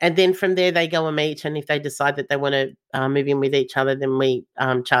 and then from there, they go and meet. And if they decide that they want to move in with each other, then we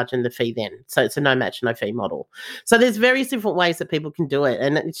charge them the fee then. So it's a no match, no fee model. So there's various different ways that people can do it.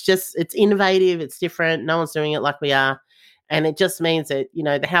 And it's innovative. It's different. No one's doing it like we are. And it just means that,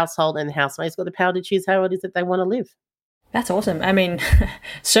 the household and the housemate's got the power to choose how it is that they want to live. That's awesome. I mean,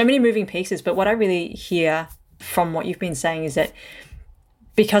 so many moving pieces, but what I really hear from what you've been saying is that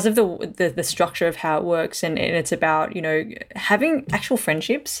because of the structure of how it works, and it's about, having actual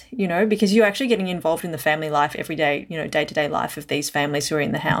friendships, because you're actually getting involved in the family life every day, day-to-day life of these families who are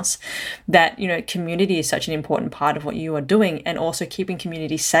in the house, that, community is such an important part of what you are doing, and also keeping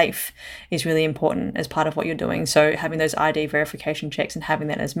community safe is really important as part of what you're doing. So having those ID verification checks and having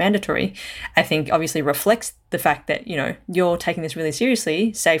that as mandatory, I think obviously reflects the fact that, you're taking this really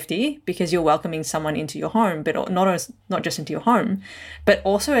seriously, safety, because you're welcoming someone into your home, but not just into your home, but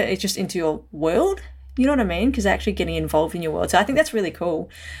also it's just into your world, you know what I mean? Because they're actually getting involved in your world. So I think that's really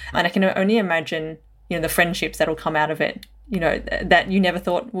cool. And I can only imagine, the friendships that'll come out of it, that you never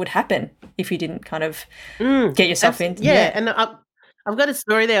thought would happen if you didn't kind of get yourself into. Yeah. And I've got a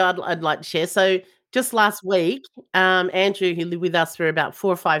story there I'd like to share. So just last week, Andrew, who lived with us for about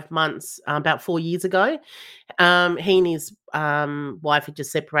 4 or 5 months, about 4 years ago, he and his wife had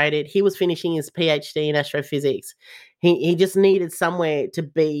just separated. He was finishing his PhD in astrophysics. He just needed somewhere to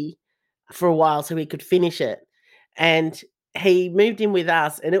be for a while so he could finish it. And he moved in with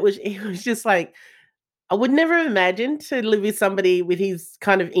us, and it was just like, I would never have imagined to live with somebody with his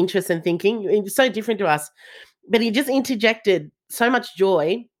kind of interests and thinking. It was so different to us. But he just interjected so much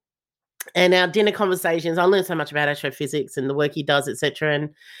joy, and our dinner conversations. I learned so much about astrophysics and the work he does, etc.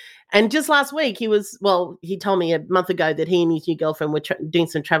 And just last week, he told me a month ago that he and his new girlfriend were doing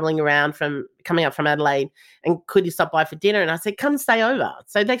some traveling around coming up from Adelaide, and could you stop by for dinner? And I said, come and stay over.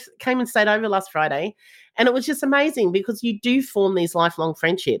 So they came and stayed over last Friday. And it was just amazing because you do form these lifelong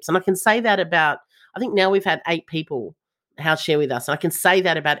friendships. And I can say that about, I think now we've had 8 people house share with us. And I can say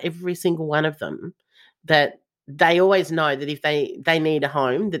that about every single one of them, that they always know that if they need a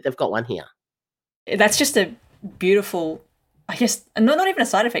home, that they've got one here. That's just a beautiful, I guess, not even a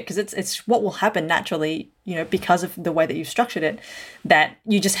side effect, because it's what will happen naturally, because of the way that you've structured it, that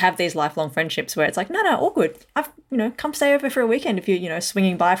you just have these lifelong friendships where it's like, no, all good. I've, come stay over for a weekend if you're,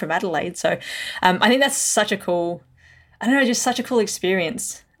 swinging by from Adelaide. So I think that's such a cool, just such a cool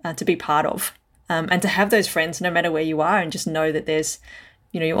experience to be part of, and to have those friends no matter where you are, and just know that there's,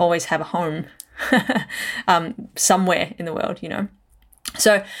 you always have a home somewhere in the world,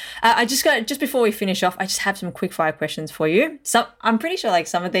 So I just before we finish off, I just have some quick fire questions for you. So I'm pretty sure like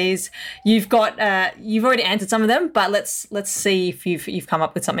some of these you've already answered some of them, but let's see if you've come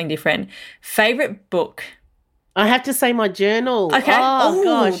up with something different. Favorite book? I have to say my journal. Okay. Oh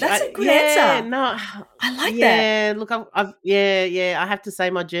gosh, that's a good answer. No, I like that. Yeah, look, I have to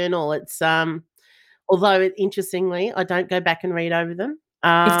say my journal. It's although interestingly, I don't go back and read over them.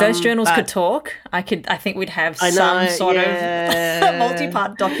 If those journals could talk, I think we'd have some sort of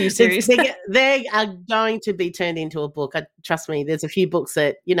multi-part docu-series. They are going to be turned into a book. Trust me, there's a few books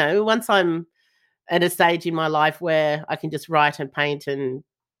that, once I'm at a stage in my life where I can just write and paint and,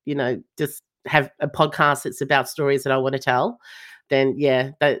 just have a podcast that's about stories that I want to tell, then,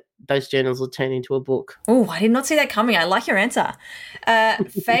 those journals will turn into a book. Oh, I did not see that coming. I like your answer.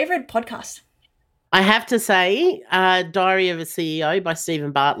 Favorite podcast? I have to say, Diary of a CEO by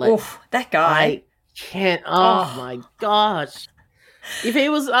Stephen Bartlett. Oh, that guy. I can't. Oh my gosh. If he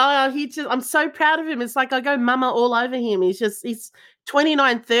was, I'm so proud of him. It's like I go mama all over him. He's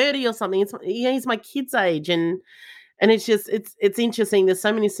 29, 30 or something. He's my kid's age. And it's interesting. There's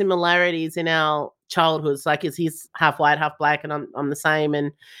so many similarities in our childhoods. Like he's half white, half black, and I'm the same.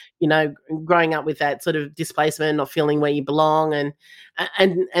 And, growing up with that sort of displacement, not feeling where you belong. And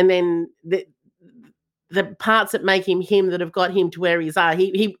then the parts that make him that have got him to where he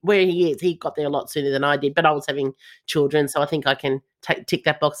where he is, he got there a lot sooner than I did, but I was having children, so I think I can tick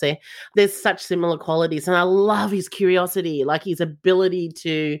that box there. There's such similar qualities, and I love his curiosity, like his ability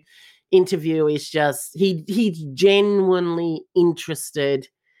to interview is just, he's genuinely interested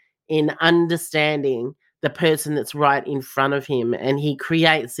in understanding the person that's right in front of him, and he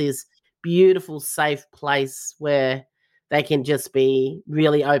creates this beautiful, safe place where they can just be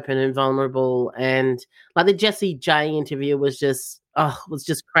really open and vulnerable. And like the Jessie J interview was just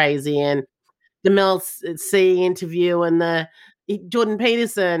crazy. And the Mel C interview and the Jordan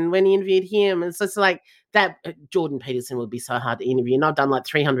Peterson, when he interviewed him, it's just like that. Jordan Peterson would be so hard to interview. And I've done like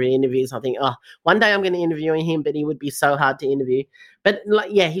 300 interviews. I think, one day I'm going to interview him, but he would be so hard to interview. But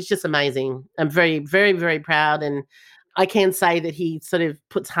he's just amazing. I'm very, very, very proud. And I can say that he sort of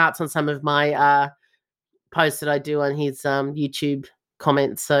puts hearts on some of my, posts that I do on his YouTube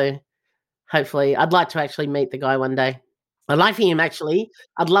comments. So hopefully I'd like to actually meet the guy one day. I'd like for him actually.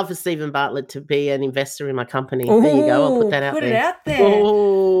 I'd love for Stephen Bartlett to be an investor in my company. Ooh, there you go. I'll put that out there.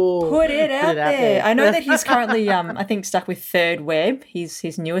 Put it out there. I know that he's currently I think stuck with Third Web,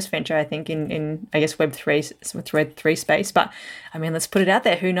 his newest venture, I think, in I guess Web3 space. But I mean, let's put it out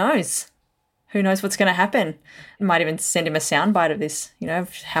there. Who knows? Who knows what's going to happen? I might even send him a soundbite of this,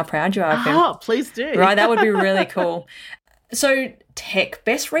 how proud you are of him. Oh, please do. Right, that would be really cool. So tech,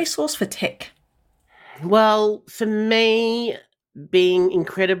 best resource for tech? Well, for me, being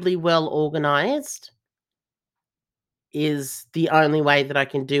incredibly well organized is the only way that I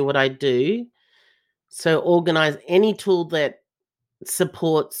can do what I do. So organize any tool that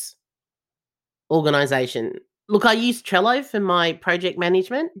supports organization. Look, I use Trello for my project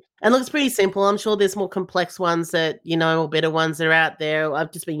management, and look, it's pretty simple. I'm sure there's more complex ones that, or better ones that are out there.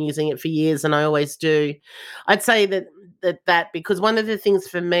 I've just been using it for years, and I always do. I'd say that because one of the things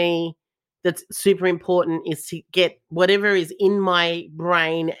for me that's super important is to get whatever is in my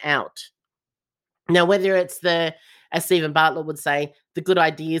brain out. Now, whether it's the as Stephen Bartlett would say, the good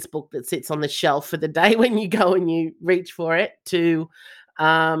ideas book that sits on the shelf for the day when you go and you reach for it, to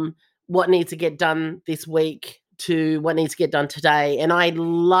what needs to get done this week, to what needs to get done today. And I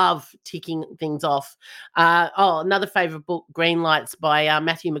love ticking things off. Another favourite book, Green Lights by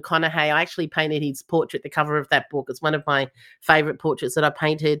Matthew McConaughey. I actually painted his portrait, the cover of that book. It's one of my favourite portraits that I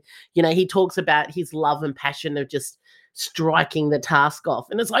painted. You know, he talks about his love and passion of just striking the task off.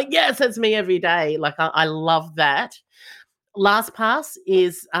 And it's like, yes, that's me every day. Like, I love that. LastPass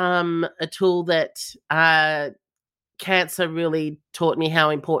is a tool that cancer really taught me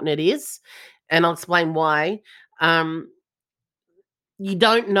how important it is. And I'll explain why. You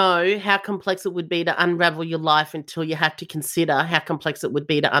don't know how complex it would be to unravel your life until you have to consider how complex it would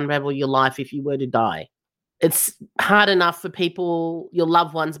be to unravel your life if you were to die. It's hard enough for people, your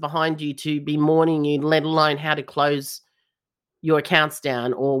loved ones behind you, to be mourning you, let alone how to close your accounts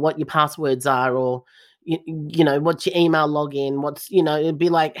down, or what your passwords are, or you know, what's your email login, what's, you know, it'd be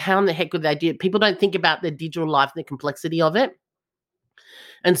like, how in the heck would they do it? People don't think about the digital life, the complexity of it.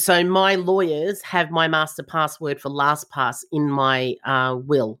 And so my lawyers have my master password for LastPass in my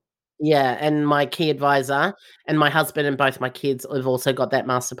will. Yeah, and my key advisor and my husband and both my kids have also got that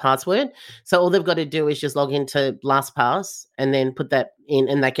master password. So all they've got to do is just log into LastPass and then put that in,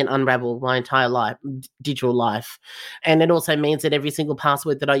 and they can unravel my entire life, digital life. And it also means that every single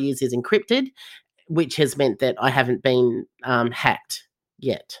password that I use is encrypted, which has meant that I haven't been hacked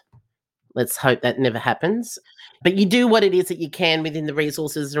yet. Let's hope that never happens. But you do what it is that you can within the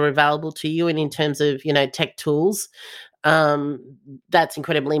resources that are available to you. And in terms of, you know, tech tools, that's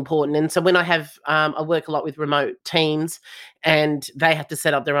incredibly important. And so when I work a lot with remote teams, and they have to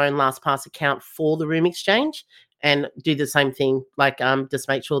set up their own LastPass account for the Room Exchange and do the same thing, like just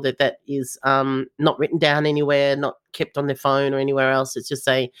make sure that that is not written down anywhere, not kept on their phone or anywhere else. It's just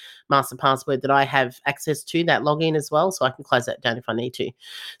a master password that I have access to, that login as well, so I can close that down if I need to.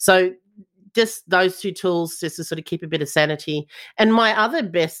 So just those two tools, just to sort of keep a bit of sanity. And my other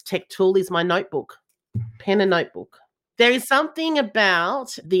best tech tool is my notebook, pen and notebook. There is something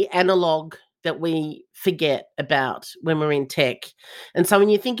about the analog that we forget about when we're in tech. And so when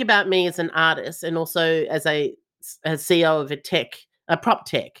you think about me as an artist, and also as a CEO of a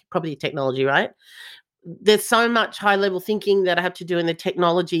property technology, right? There's so much high level thinking that I have to do in the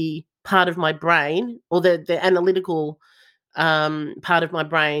technology part of my brain, or the analytical part of my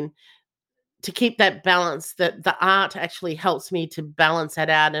brain, to keep that balance. That the art actually helps me to balance that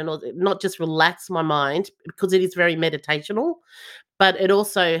out and not just relax my mind, because it is very meditational, but it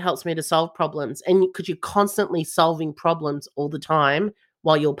also helps me to solve problems. And because you're constantly solving problems all the time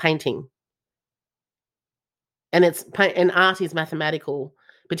while you're painting. And art is mathematical,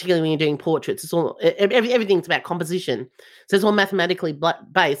 particularly when you're doing portraits. It's all everything's about composition, so it's all mathematically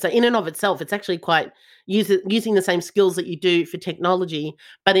based. So in and of itself, it's actually quite using the same skills that you do for technology,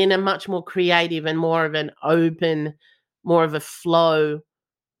 but in a much more creative and more of an open, more of a flow,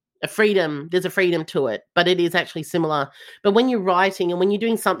 a freedom. There's a freedom to it, but it is actually similar. But when you're writing and when you're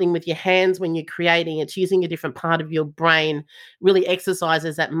doing something with your hands, when you're creating, it's using a different part of your brain, really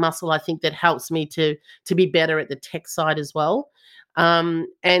exercises that muscle. I think that helps me to be better at the tech side as well.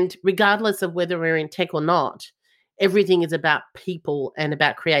 And regardless of whether we're in tech or not, everything is about people and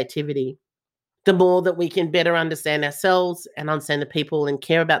about creativity. The more that we can better understand ourselves and understand the people and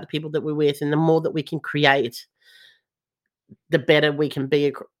care about the people that we're with, and the more that we can create, the better we can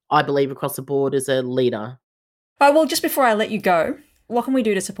be, I believe, across the board as a leader. All right, well, just before I let you go, what can we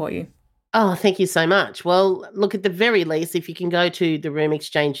do to support you? Oh, thank you so much. Well, look, at the very least, if you can go to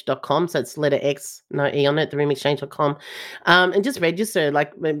theroomexchange.com, so it's letter X, no E on it, theroomexchange.com, and just register,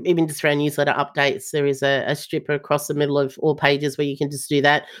 like even just for our newsletter updates, there is a strip across the middle of all pages where you can just do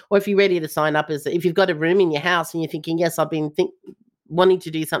that. Or if you're ready to sign up, if you've got a room in your house and you're thinking, yes, I've been wanting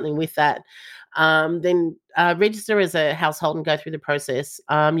to do something with that, then register as a household and go through the process.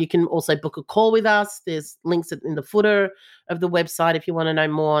 You can also book a call with us. There's links in the footer of the website if you want to know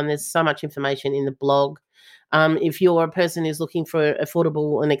more, and there's so much information in the blog. If you're a person who's looking for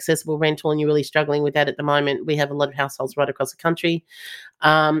affordable and accessible rental and you're really struggling with that at the moment, we have a lot of households right across the country.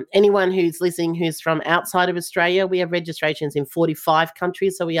 Anyone who's listening who's from outside of Australia, we have registrations in 45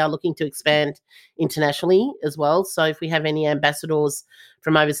 countries, so we are looking to expand internationally as well. So if we have any ambassadors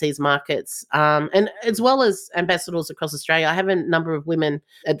from overseas markets, and as well as ambassadors across Australia, I have a number of women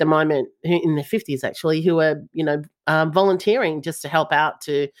at the moment who in their 50s actually, who are, volunteering just to help out,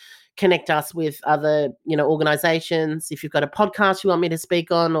 to connect us with other, organizations. If you've got a podcast you want me to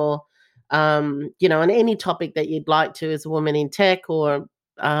speak on, or, on any topic that you'd like to as a woman in tech, or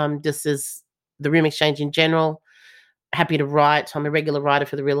just as the Room Exchange in general, happy to write. I'm a regular writer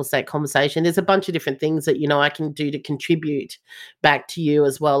for the Real Estate Conversation. There's a bunch of different things that, I can do to contribute back to you,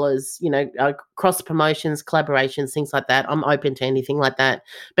 as well as, cross promotions, collaborations, things like that. I'm open to anything like that.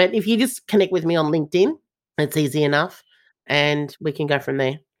 But if you just connect with me on LinkedIn, it's easy enough, and we can go from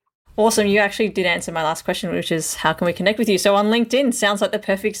there. Awesome. You actually did answer my last question, which is how can we connect with you? So on LinkedIn sounds like the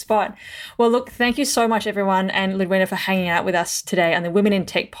perfect spot. Well, look, thank you so much, everyone, and Ludwina for hanging out with us today on the Women in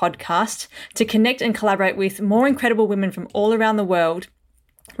Tech podcast. To connect and collaborate with more incredible women from all around the world,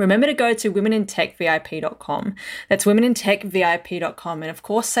 remember to go to womenintechvip.com. That's womenintechvip.com. And of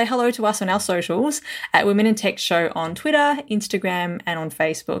course, say hello to us on our socials at Women in Tech Show on Twitter, Instagram, and on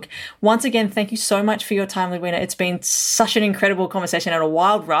Facebook. Once again, thank you so much for your time, Ludwina. It's been such an incredible conversation and a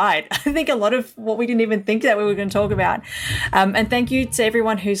wild ride. I think a lot of what we didn't even think that we were going to talk about. And thank you to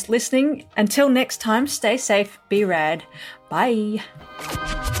everyone who's listening. Until next time, stay safe, be rad. Bye.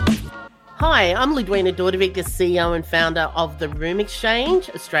 Hi, I'm Ludwina Dordovik, the CEO and founder of The Room Exchange,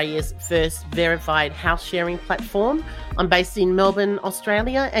 Australia's first verified house sharing platform. I'm based in Melbourne,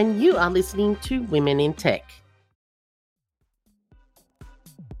 Australia, and you are listening to Women in Tech.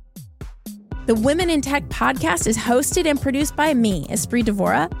 The Women in Tech podcast is hosted and produced by me, Espree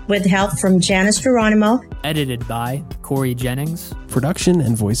Devora, with help from Janice Geronimo. Edited by Corey Jennings. Production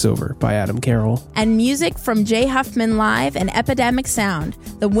and voiceover by Adam Carroll. And music from Jay Huffman Live and Epidemic Sound.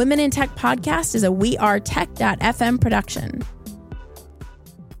 The Women in Tech podcast is a wearetech.fm production.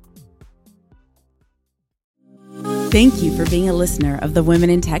 Thank you for being a listener of the Women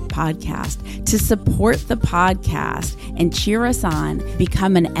in Tech podcast. To support the podcast and cheer us on,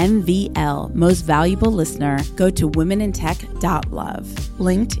 become an MVL, Most Valuable Listener, go to womenintech.love,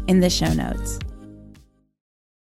 linked in the show notes.